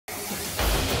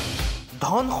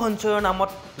ধন সঞ্চয়ৰ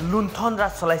নামত লুণ্ঠন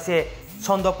ৰাজ চলাইছে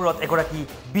চন্দ্ৰপুৰত এগৰাকী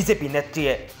BJP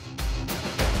নেত্ৰীয়ে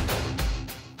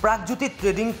Pragjyoti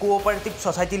trading cooperative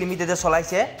society লিমিটেডে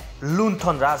চলাইছে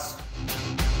লুণ্ঠন ৰাজ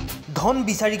ধন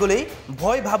বিচাৰি গলেই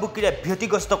ভয় ভাবুকিৰে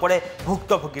ভীতিগ্ৰস্ত কৰে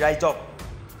ভুক্তভোগী ৰাইজক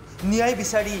ন্যায়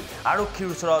বিচাৰি আৰক্ষীৰ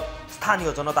ওচৰত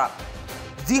স্থানীয় জনতা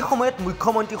যি সময়ত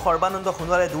মুখ্যমন্ত্ৰী সৰ্বানন্দ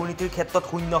সোণোৱালে দুৰ্নীতিৰ ক্ষেত্ৰত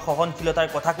শূন্য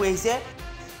সহনশীলতাৰ কথা কৈ আহিছে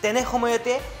তেনে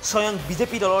সময়তে স্বয়ং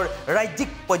বিজেপি দলৰ ৰাজ্যিক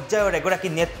পৰ্যায়ৰ এগৰাকী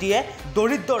নেত্ৰীয়ে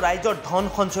দৰিদ্ৰ ৰাইজৰ ধন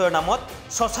সঞ্চয়ৰ নামত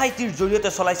সোসাইটিৰ জৰিয়তে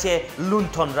চলাইছে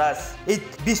লুণ্ঠন ৰাজ এই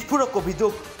বিস্ফোৰক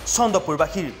অভিযোগ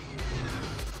চন্দ্ৰপুৰবাসীৰ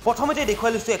প্ৰথমতে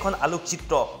দেখুৱাই লৈছো এখন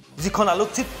আলোকচিত্ৰ যিখন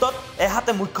আলোকচিত্ৰত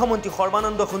এহাতে মুখ্যমন্ত্ৰী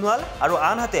সৰ্বানন্দ সোণোৱাল আৰু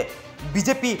আনহাতে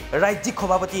বিজেপি ৰাজ্যিক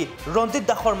সভাপতি ৰঞ্জিত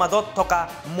দাসৰ মাজত থকা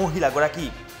মহিলাগৰাকী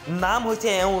নাম হৈছে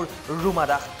এওঁৰ ৰুমা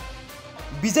দাস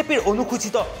বিজেপিৰ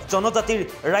অনুসূচিত জনজাতিৰ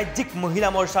ৰাজ্যিক মহিলা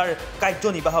মৰ্চাৰ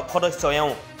কাৰ্যনিৰ্বাহক সদস্য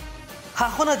এওঁ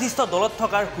শাসনাধীষ্ঠ দলত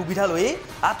থকাৰ সুবিধা লৈ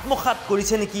আত্মসাৎ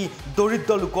কৰিছে নেকি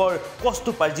দৰিদ্ৰ লোকৰ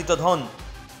কষ্টোপাৰ্জিত ধন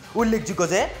উল্লেখযোগ্য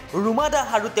যে ৰুমা দাস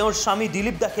আৰু তেওঁৰ স্বামী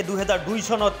দিলীপ দাসে 2002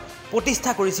 চনত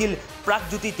প্ৰতিষ্ঠা কৰিছিল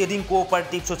Pragjyoti trading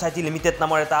cooperative society limited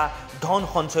নামৰ এটা ধন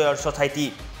সঞ্চয়ৰ সোসাইটি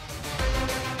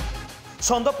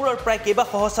চন্দ্ৰপুৰৰ প্ৰায় কেইবা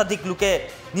সহস্ৰাধিক লোকে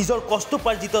নিজৰ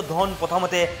কষ্টোপাৰ্জিত ধন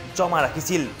প্ৰথমতে জমা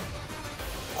ৰাখিছিল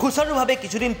খুচৰুভাৱে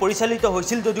কিছুদিন পৰিচালিত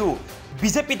হৈছিল যদিও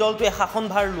বিজেপি দলটোৱে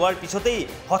শাসনভাৰ লোৱাৰ পিছতেই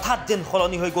হঠাৎ যেন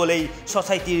সলনি হৈ গ'ল এই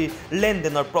সোসাইটিৰ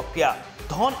লেনদেনৰ প্ৰক্ৰিয়া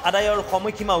ধন আদায়ৰ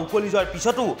সময়সীমা উকলি যোৱাৰ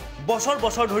পিছতো বছৰ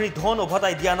বছৰ ধৰি ধন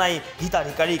উভতাই দিয়া নাই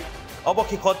হিতাধিকাৰীক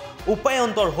অৱশেষত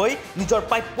উপায়ন্তৰ হৈ নিজৰ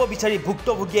প্ৰাপ্য বিচাৰি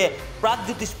ভুক্তভোগীয়ে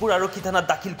প্ৰাগজ্যোতিষপুৰ আৰক্ষী থানাত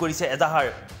দাখিল কৰিছে এজাহাৰ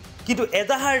কিন্তু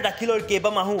এজাহাৰ দাখিলৰ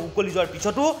কেইবামাহো উকলি যোৱাৰ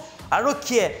পিছতো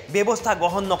আৰক্ষীয়ে ব্যৱস্থা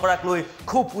গ্ৰহণ নকৰাক লৈ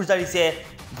ক্ষোভ উজাৰিছে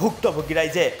ভুক্তভোগী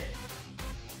ৰাইজে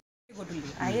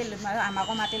আহিল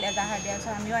আমাকো মাতিল এজাহাৰ দিয়া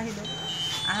পিছত আমিও আহিলোঁ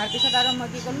অহাৰ পিছত আৰু মই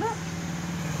কি কৰিলোঁ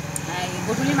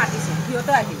গধূলি মাতিছে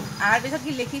সিহঁতো আহিল অহাৰ পিছত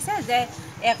কি লিখিছে যে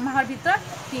 1 মাহৰ ভিতৰত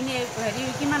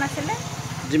কিমান আছিলে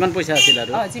যিমান পইচা আছিল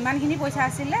আৰু যিমানখিনি পইচা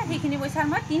আছিলে সেইখিনি পইচাৰ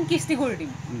মই 3 কিস্তি কৰি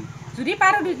দিম যদি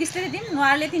পাৰোঁ 2 কিস্তি দিম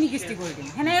নোৱাৰিলে 3 কিস্তি কৰি দিম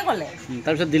সেনেকৈ ক'লে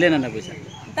তাৰপিছত দিলে নে নাই পইচা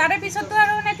তাৰে পিছতো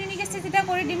আৰু মানে 3 কিস্তি যেতিয়া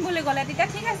কৰি দিম বুলি ক'লে তেতিয়া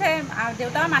ঠিক আছে আৰু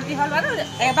দেউতাও মান্তি হ'ল বাৰু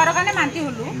এবাৰৰ কাৰণে মান্তি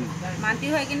হ'লোঁ মান্তি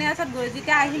হৈ কিনে তাৰপিছত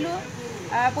যেতিয়া আহিলোঁ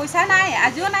পইচা নাই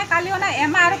আজিও নাই কালিও নাই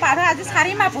এমাহ আৰু পাৰ হৈ আজি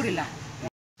 4 মাহ পৰিলাম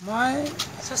মই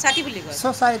সোসাইটি বুলি কয়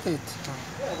সোসাইটিত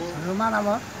ৰুমা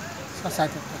নামৰ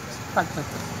সোসাইটিত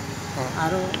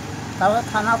আৰু তাৰপৰা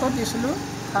থানাতো দিছিলোঁ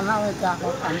থানাও এতিয়া আকৌ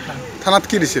কাম কৰে থানাত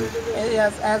কি দিছিল এই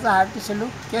এজাহাৰ দিছিলোঁ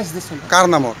কেছ দিছিলোঁ কাৰ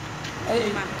নামত এই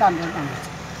কাণ্ডৰ নামত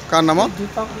কাৰ নামত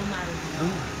দীপক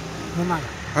ৰুমান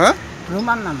হা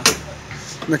ৰুমান নামত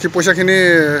নাকি পইচাখিনি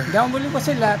দেওঁ বুলি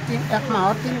কৈছিলে 1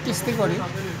 মাহৰ 3 কিস্তি কৰি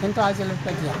কিন্তু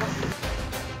আজিলৈকে দিয়া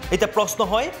এতিয়া প্ৰশ্ন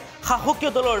হয়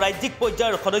শাসকীয় দলৰ ৰাজ্যিক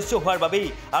পৰ্যায়ৰ সদস্য হোৱাৰ বাবেই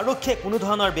আৰক্ষীয়ে কোনো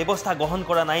ধৰণৰ ব্যৱস্থা গ্ৰহণ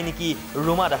কৰা নাই নেকি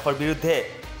ৰুমা দাসৰ বিৰুদ্ধে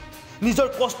নিজৰ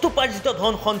কষ্টোপাৰ্জিত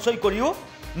ধন সঞ্চয় কৰিও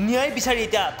ন্যায় বিচাৰি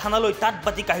এতিয়া থানালৈ তাত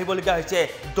বাতি কাঢ়িবলগীয়া হৈছে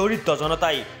দৰিদ্ৰ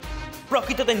জনতাই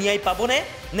প্ৰকৃততে ন্যায় পাবনে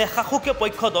নে শাসকীয়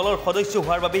পক্ষ দলৰ সদস্য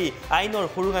হোৱাৰ বাবেই আইনৰ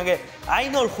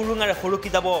সুৰুঙাৰে সৰকি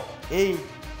যাব এই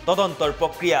তদন্তৰ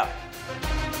প্ৰক্ৰিয়া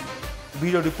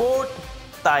ব্যুৰ ৰিপৰ্ট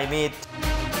টাইম 8